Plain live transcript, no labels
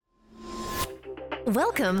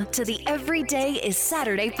Welcome to the Every Day is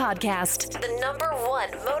Saturday podcast, the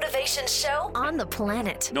 #1 motivation show on the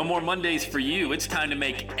planet. No more Mondays for you. It's time to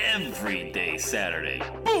make every day Saturday.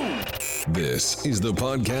 Boom! This is the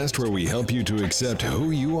podcast where we help you to accept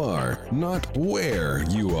who you are, not where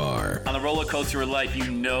you are. On the roller coaster of life,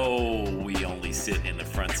 you know we only sit in the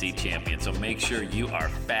front seat, champion. So make sure you are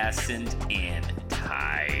fastened in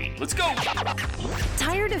tight. Let's go!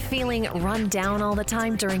 Tired of feeling run down all the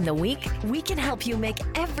time during the week? We can help you make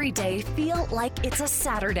every day feel like it's a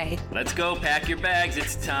Saturday. Let's go. Pack your bags.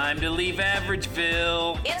 It's time to leave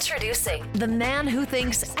Averageville. Introducing the man who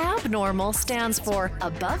thinks abnormal stands for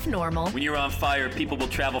above normal. When you're on fire, people will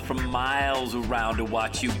travel from miles around to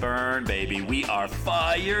watch you burn, baby. We are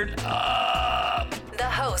fired up. The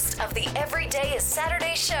host of the Every Day is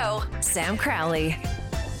Saturday show, Sam Crowley.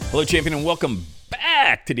 Hello, champion, and welcome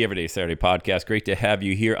back to the Everyday Saturday podcast. Great to have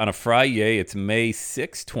you here on a Friday. It's May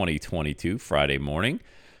 6, 2022, Friday morning.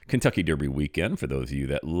 Kentucky Derby weekend for those of you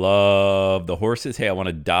that love the horses. Hey, I want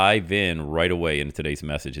to dive in right away into today's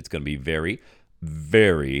message. It's going to be very,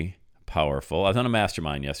 very powerful. I was on a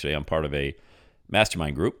mastermind yesterday. I'm part of a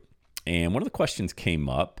mastermind group, and one of the questions came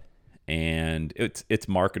up, and it's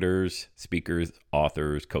marketers, speakers,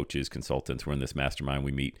 authors, coaches, consultants. We're in this mastermind.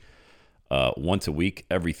 We meet once a week,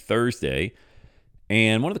 every Thursday.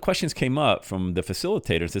 And one of the questions came up from the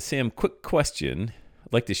facilitator. It says, Sam, quick question.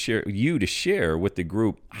 I'd like to share with the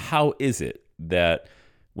group, how is it that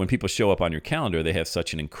when people show up on your calendar, they have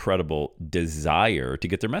such an incredible desire to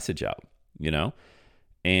get their message out, you know?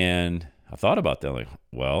 And I thought about that, like,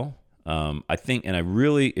 well, I think, and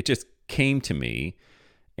it just came to me,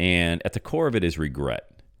 and at the core of it is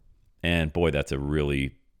regret. And boy, that's a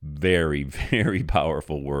really very, very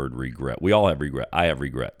powerful word, regret. We all have regret. I have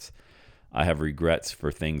regrets. I have regrets for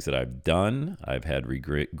things that I've done. I've had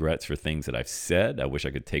regrets for things that I've said. I wish I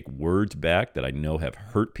could take words back that I know have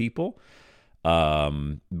hurt people.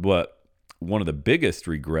 But one of the biggest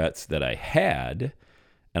regrets that I had,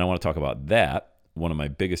 and I want to talk about that, one of my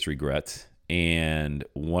biggest regrets, and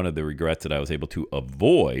one of the regrets that I was able to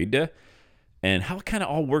avoid, and how it kind of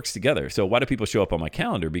all works together. So why do people show up on my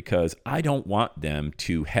calendar? Because I don't want them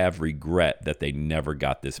to have regret that they never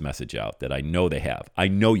got this message out that I know they have. I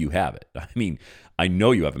know you have it. I mean, I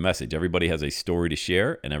know you have a message. Everybody has a story to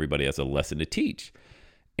share, and everybody has a lesson to teach.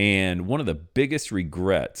 And one of the biggest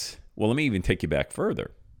regrets, well, let me even take you back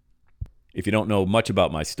further. If you don't know much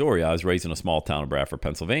about my story, I was raised in a small town of Bradford,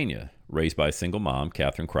 Pennsylvania, raised by a single mom,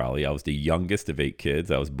 Catherine Crowley. I was the youngest of 8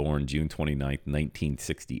 kids. I was born June 29th,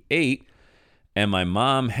 1968. And my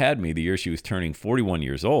mom had me the year she was turning 41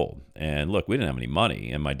 years old. And look, we didn't have any money.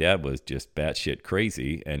 And my dad was just batshit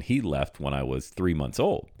crazy. And he left when I was 3 months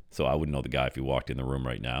old. So I wouldn't know the guy if he walked in the room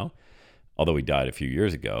right now, although he died a few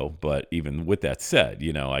years ago. But even with that said,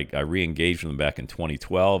 you know, I re-engaged with him back in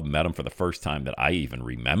 2012, met him for the first time that I even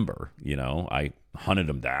remember. You know, I hunted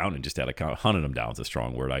him down and just hunted him down is a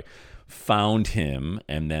strong word. I found him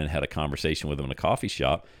and then had a conversation with him in a coffee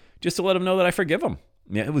shop just to let him know that I forgive him.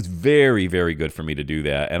 Yeah, it was very, very good for me to do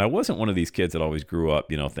that. And I wasn't one of these kids that always grew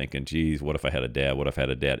up, you know, thinking, geez, what if I had a dad? What if I had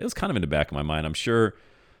a dad? It was kind of in the back of my mind. I'm sure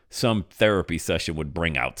some therapy session would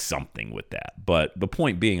bring out something with that. But the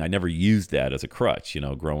point being, I never used that as a crutch, you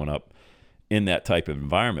know, growing up in that type of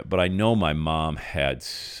environment. But I know my mom had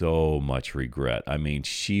so much regret. I mean,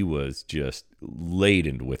 she was just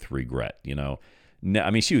laden with regret, you know.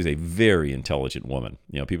 I mean, she was a very intelligent woman.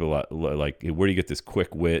 You know, people are like, where do you get this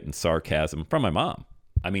quick wit and sarcasm? From my mom.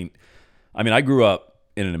 I mean, I grew up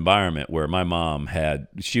in an environment where my mom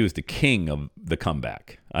she was the king of the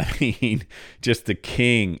comeback. I mean, just the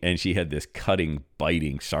king, and she had this cutting,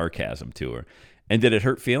 biting sarcasm to her. And did it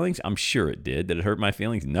hurt feelings? I'm sure it did. Did it hurt my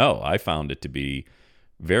feelings? No, I found it to be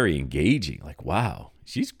very engaging. Like, wow,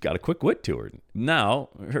 she's got a quick wit to her. Now,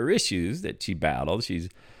 her issues that she battled, she's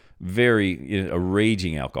a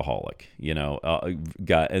raging alcoholic, you know,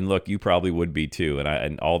 and look, you probably would be too.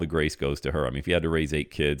 And all the grace goes to her. I mean, if you had to raise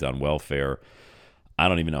 8 kids on welfare, I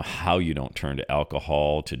don't even know how you don't turn to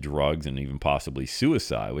alcohol, to drugs, and even possibly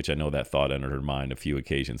suicide, which I know that thought entered her mind a few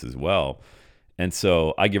occasions as well. And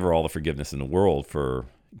so I give her all the forgiveness in the world for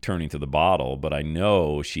turning to the bottle, but I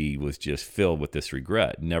know she was just filled with this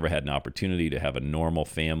regret. Never had an opportunity to have a normal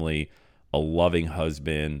family, a loving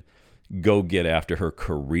husband, go get after her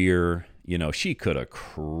career. You know, she could have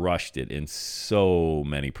crushed it in so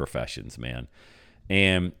many professions, man.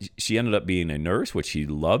 And she ended up being a nurse, which she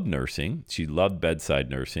loved nursing. She loved bedside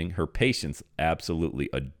nursing. Her patients absolutely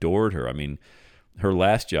adored her. I mean, her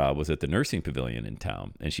last job was at the nursing pavilion in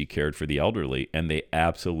town, and she cared for the elderly, and they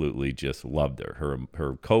absolutely just loved her.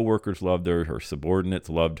 Her coworkers loved her. Her subordinates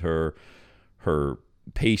loved her. Her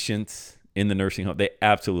patients in the nursing home. They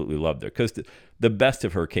absolutely loved her because the best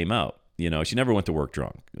of her came out. She never went to work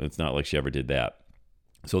drunk. It's not like she ever did that.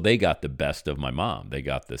 So they got the best of my mom. They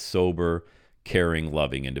got the sober, caring,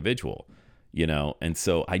 loving individual, And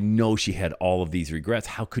so I know she had all of these regrets.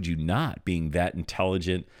 How could you not, being that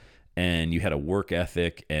intelligent, and you had a work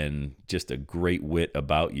ethic and just a great wit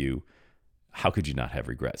about you? How could you not have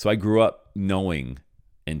regret? So I grew up knowing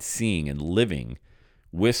and seeing and living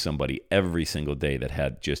with somebody every single day that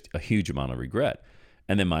had just a huge amount of regret.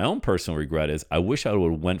 And then my own personal regret is I wish I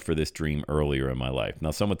would have went for this dream earlier in my life.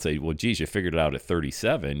 Now, some would say, well, geez, you figured it out at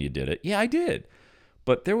 37. You did it. Yeah, I did.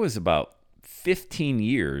 But there was about 15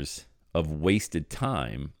 years of wasted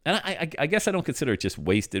time. And I guess I don't consider it just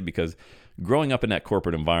wasted, because growing up in that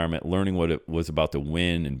corporate environment, learning what it was about to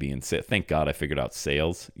win and being, thank God I figured out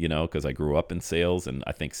sales, because I grew up in sales, and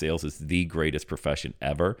I think sales is the greatest profession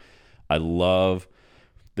ever. I love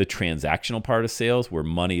the transactional part of sales where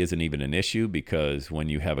money isn't even an issue, because when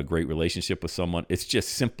you have a great relationship with someone, it's just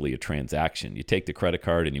simply a transaction. You take the credit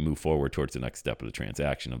card and you move forward towards the next step of the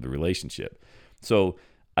transaction of the relationship. So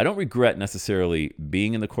I don't regret necessarily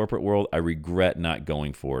being in the corporate world. I regret not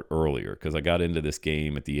going for it earlier, because I got into this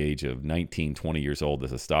game at the age of 19, 20 years old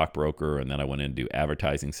as a stockbroker, and then I went into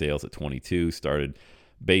advertising sales at 22, started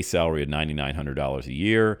base salary of $9,900 a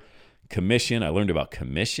year. Commission, I learned about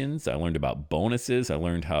commissions. I learned about bonuses. I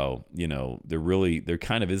learned how, there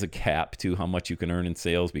kind of is a cap to how much you can earn in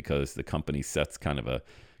sales, because the company sets kind of a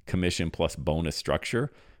commission plus bonus structure.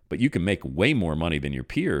 But you can make way more money than your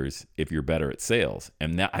peers if you're better at sales.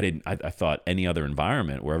 And that I thought any other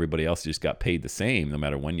environment where everybody else just got paid the same, no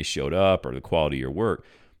matter when you showed up or the quality of your work,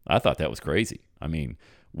 I thought that was crazy. I mean,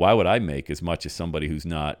 why would I make as much as somebody who's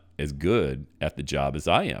not as good at the job as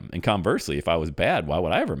I am? And conversely, if I was bad, why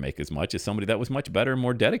would I ever make as much as somebody that was much better and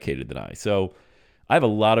more dedicated than I? So I have a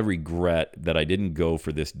lot of regret that I didn't go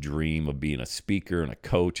for this dream of being a speaker and a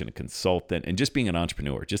coach and a consultant and just being an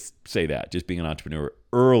entrepreneur. Just say that, just being an entrepreneur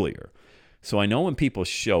earlier. So I know when people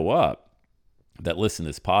show up that listen to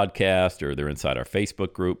this podcast or they're inside our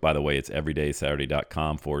Facebook group, by the way, it's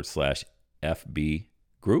everydaysaturday.com/FB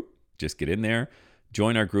group. Just get in there.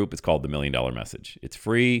 Join our group. It's called The $1 Million Message. It's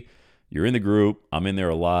free. You're in the group. I'm in there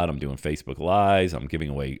a lot. I'm doing Facebook Lives. I'm giving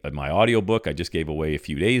away my audiobook I just gave away a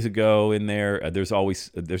few days ago in there. There's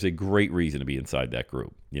a great reason to be inside that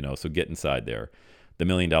group, so get inside there. The $1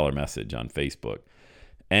 Million Message on Facebook.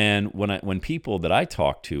 And when people that I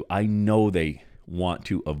talk to, I know they want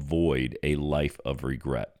to avoid a life of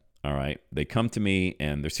regret. All right. They come to me,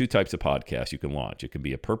 and there's two types of podcasts you can launch. It can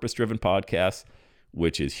be a purpose-driven podcast,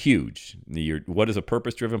 which is huge. What is a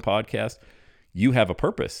purpose-driven podcast? You have a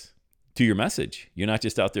purpose to your message. You're not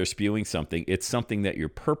just out there spewing something. It's something that you're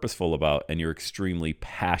purposeful about and you're extremely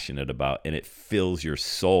passionate about, and it fills your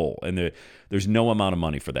soul. And there's no amount of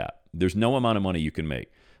money for that. There's no amount of money you can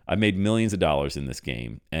make. I made millions of dollars in this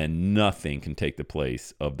game, and nothing can take the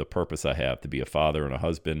place of the purpose I have to be a father and a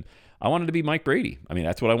husband. I wanted to be Mike Brady. I mean,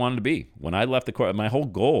 that's what I wanted to be. When I left my whole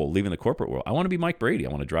goal, leaving the corporate world, I want to be Mike Brady. I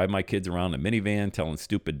want to drive my kids around in a minivan, telling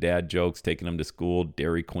stupid dad jokes, taking them to school,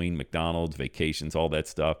 Dairy Queen, McDonald's, vacations, all that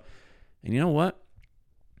stuff. And you know what?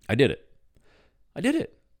 I did it.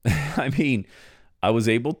 I mean, I was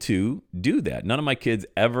able to do that. None of my kids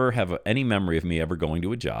ever have any memory of me ever going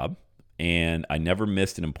to a job, and I never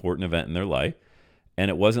missed an important event in their life. And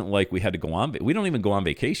it wasn't like we had to go on. We don't even go on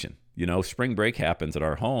vacation. Spring break happens at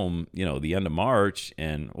our home, the end of March.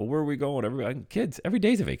 And, well, where are we going? Kids, every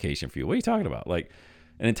day's a vacation for you. What are you talking about? Like,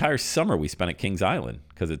 an entire summer we spent at Kings Island,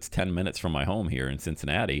 because it's 10 minutes from my home here in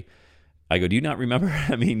Cincinnati. I go, do you not remember?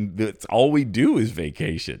 I mean, that's all we do is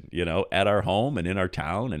vacation, at our home and in our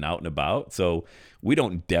town and out and about. So we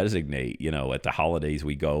don't designate, at the holidays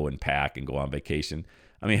we go and pack and go on vacation.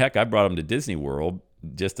 I mean, heck, I brought them to Disney World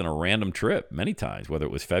just on a random trip many times, whether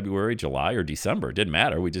it was February, July, or December. It didn't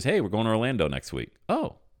matter. We just, hey, we're going to Orlando next week.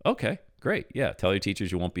 Oh, okay, great. Yeah, tell your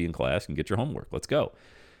teachers you won't be in class and get your homework. Let's go.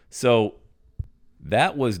 So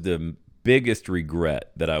that was the biggest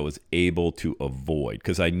regret that I was able to avoid,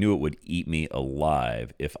 because I knew it would eat me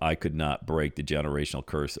alive if I could not break the generational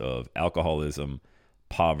curse of alcoholism,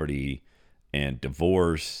 poverty, and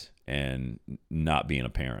divorce, and not being a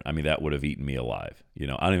parent. I mean, that would have eaten me alive. I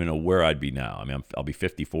don't even know where I'd be now. I mean, I'll be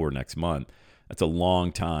 54 next month. That's a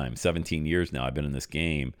long time. 17 years now I've been in this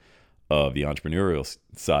game of the entrepreneurial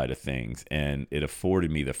side of things, and it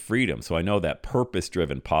afforded me the freedom. So I know that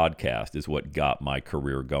purpose-driven podcast is what got my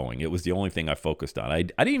career going. It was the only thing I focused on. I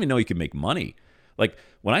didn't even know you could make money. Like,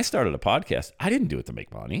 when I started a podcast, I didn't do it to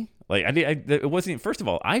make money. Like, it wasn't. First of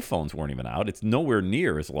all, iPhones weren't even out. It's nowhere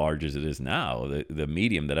near as large as it is now, the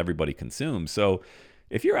medium that everybody consumes. So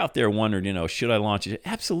if you're out there wondering, should I launch it?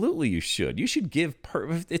 Absolutely you should. You should give,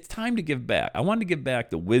 it's time to give back. I wanted to give back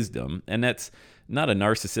the wisdom, and that's not a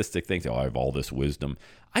narcissistic thing. I have all this wisdom.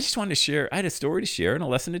 I just wanted to share, I had a story to share and a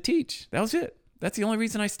lesson to teach. That was it. That's the only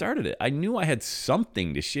reason I started it. I knew I had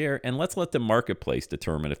something to share, and let's let the marketplace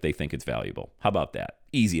determine if they think it's valuable. How about that?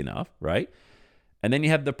 Easy enough, right? And then you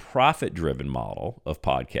have the profit-driven model of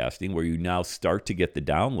podcasting where you now start to get the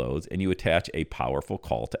downloads and you attach a powerful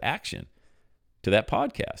call to action to that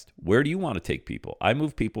podcast. Where do you want to take people? I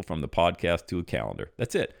move people from the podcast to a calendar.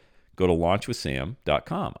 That's it. Go to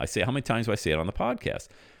launchwithsam.com. I say, how many times do I say it on the podcast?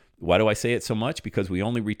 Why do I say it so much? Because we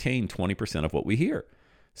only retain 20% of what we hear.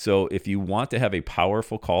 So if you want to have a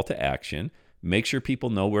powerful call to action, make sure people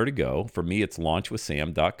know where to go. For me, it's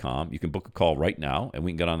launchwithsam.com. You can book a call right now, and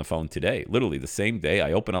we can get on the phone today. Literally the same day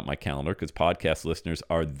I open up my calendar, because podcast listeners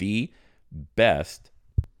are the best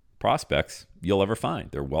prospects you'll ever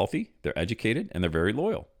find. They're wealthy, they're educated, and they're very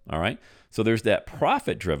loyal. All right? So there's that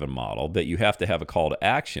profit-driven model that you have to have a call to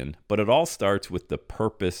action, but it all starts with the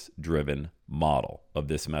purpose-driven model of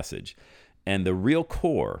this message. And the real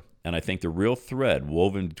core, and I think the real thread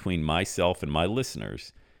woven between myself and my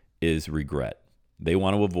listeners, is regret. They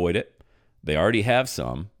want to avoid it. They already have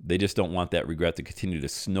some. They just don't want that regret to continue to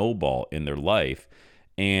snowball in their life.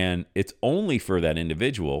 And it's only for that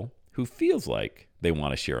individual who feels like they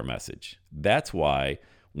want to share a message. That's why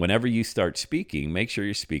whenever you start speaking, make sure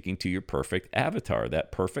you're speaking to your perfect avatar,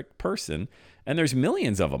 that perfect person. And there's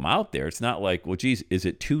millions of them out there. It's not like, well, geez, is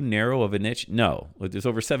it too narrow of a niche? No. There's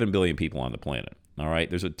over 7 billion people on the planet. All right.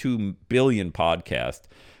 There's a 2 billion podcast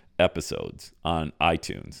episodes on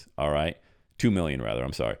iTunes. All right. 2 million rather.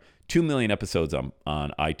 I'm sorry. 2 million episodes on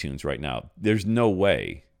iTunes right now. There's no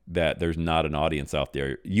way that there's not an audience out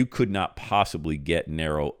there. You could not possibly get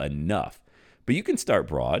narrow enough. But you can start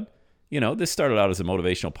broad. This started out as a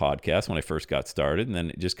motivational podcast when I first got started, and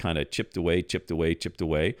then it just kind of chipped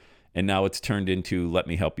away. And now it's turned into, let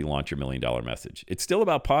me help you launch your $1 million message. It's still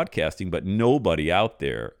about podcasting, but nobody out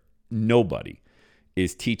there,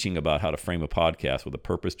 is teaching about how to frame a podcast with a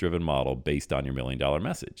purpose-driven model based on your $1 million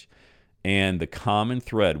message. And the common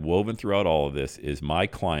thread woven throughout all of this is my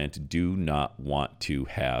clients do not want to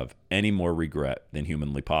have any more regret than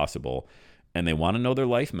humanly possible. And they want to know their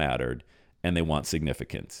life mattered, and they want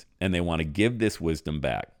significance, and they want to give this wisdom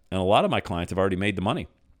back. And a lot of my clients have already made the money.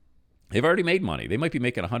 They've already made money. They might be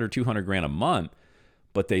making 100, 200 grand a month,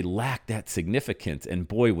 but they lack that significance. And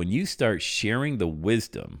boy, when you start sharing the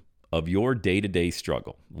wisdom of your day-to-day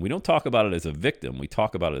struggle, we don't talk about it as a victim. We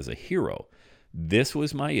talk about it as a hero. This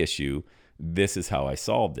was my issue. This is how I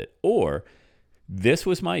solved it. Or this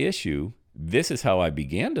was my issue. This is how I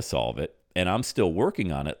began to solve it, and I'm still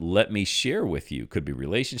working on it. Let me share with you. Could be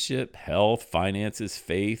relationship, health, finances,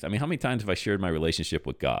 faith. I mean, how many times have I shared my relationship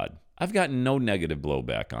with God? I've gotten no negative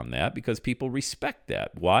blowback on that because people respect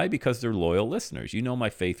that. Why? Because they're loyal listeners. My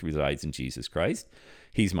faith resides in Jesus Christ.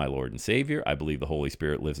 He's my Lord and Savior. I believe the Holy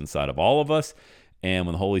Spirit lives inside of all of us. And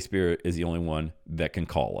when the Holy Spirit is the only one that can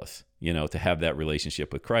call us, to have that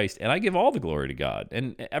relationship with Christ. And I give all the glory to God.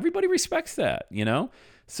 And everybody respects that,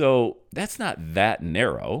 So that's not that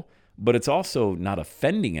narrow. But it's also not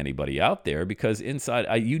offending anybody out there because inside,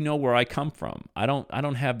 where I come from. I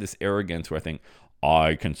don't have this arrogance where I think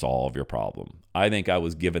I can solve your problem. I think I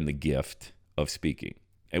was given the gift of speaking,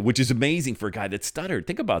 which is amazing for a guy that stuttered.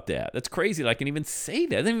 Think about that. That's crazy that I can even say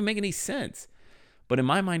that. It doesn't even make any sense. But in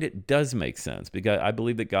my mind, it does make sense because I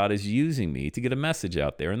believe that God is using me to get a message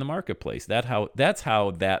out there in the marketplace. That's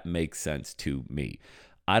how that makes sense to me.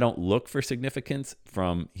 I don't look for significance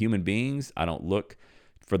from human beings. I don't look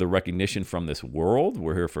for the recognition from this world.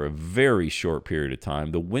 We're here for a very short period of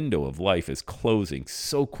time. The window of life is closing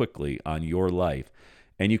so quickly on your life,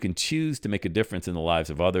 and you can choose to make a difference in the lives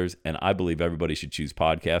of others. And I believe everybody should choose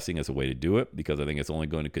podcasting as a way to do it because I think it's only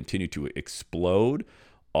going to continue to explode.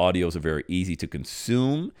 Audios are very easy to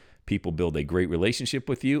consume. People build a great relationship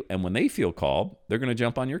with you, and when they feel called, they're going to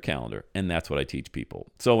jump on your calendar, and that's what I teach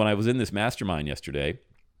people. So when I was in this mastermind yesterday,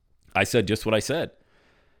 I said just what I said.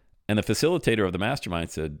 And the facilitator of the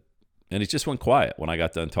mastermind said, and it just went quiet when I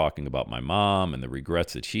got done talking about my mom and the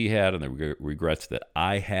regrets that she had and the regrets that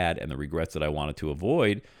I had and the regrets that I wanted to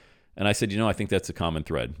avoid. And I said, I think that's a common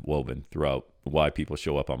thread woven throughout why people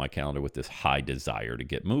show up on my calendar with this high desire to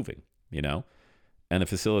get moving, And the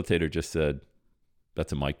facilitator just said,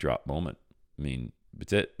 that's a mic drop moment. I mean,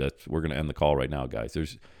 that's it. We're going to end the call right now, guys.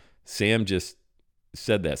 Sam just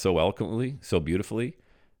said that so eloquently, so beautifully.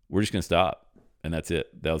 We're just going to stop. And that's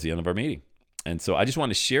it. That was the end of our meeting. And so I just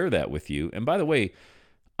wanted to share that with you. And by the way,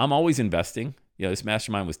 I'm always investing. This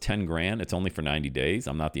mastermind was $10,000. It's only for 90 days.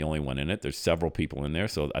 I'm not the only one in it. There's several people in there.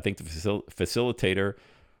 So I think the facilitator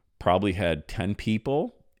probably had 10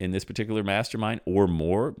 people in this particular mastermind or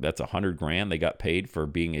more. That's $100,000 they got paid for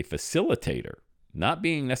being a facilitator, not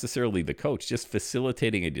being necessarily the coach, just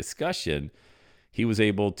facilitating a discussion. He was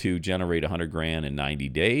able to generate $100,000 in 90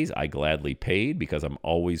 days. I gladly paid because I'm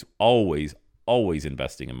always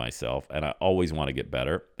investing in myself, and I always want to get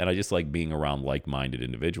better. And I just like being around like-minded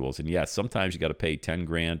individuals. And yes, sometimes you got to pay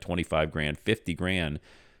 $10,000, $25,000, $50,000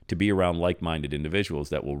 to be around like-minded individuals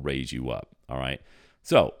that will raise you up. All right.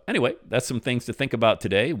 So anyway, that's some things to think about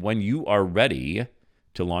today. When you are ready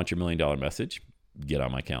to launch your $1 million message, get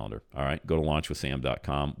on my calendar. All right. Go to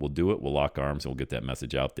launchwithsam.com. We'll do it. We'll lock arms and we'll get that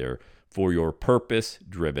message out there for your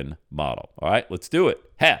purpose-driven model. All right. Let's do it.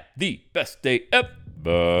 Have the best day ever.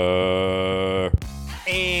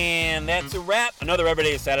 And that's a wrap. Another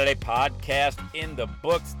Everyday is Saturday podcast in the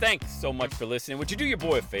books. Thanks so much for listening. Would you do your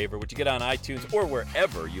boy a favor? Would you get on iTunes or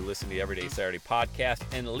wherever you listen to the Everyday Saturday podcast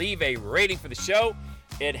and leave a rating for the show?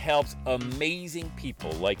 It helps amazing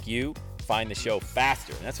people like you find the show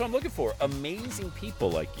faster. And that's what I'm looking for, amazing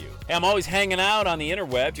people like you. Hey, I'm always hanging out on the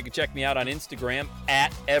interwebs. You can check me out on Instagram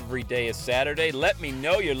at EverydayIsSaturday. Let me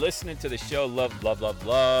know you're listening to the show.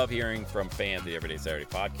 Love hearing from fans of the Everyday Saturday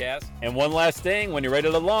podcast. And one last thing, when you're ready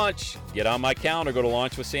to launch, get on my calendar, go to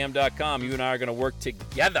launchwithsam.com. You and I are going to work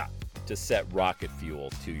together to set rocket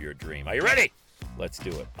fuel to your dream. Are you ready? Let's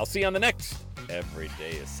do it. I'll see you on the next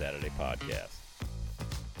Everyday is Saturday podcast.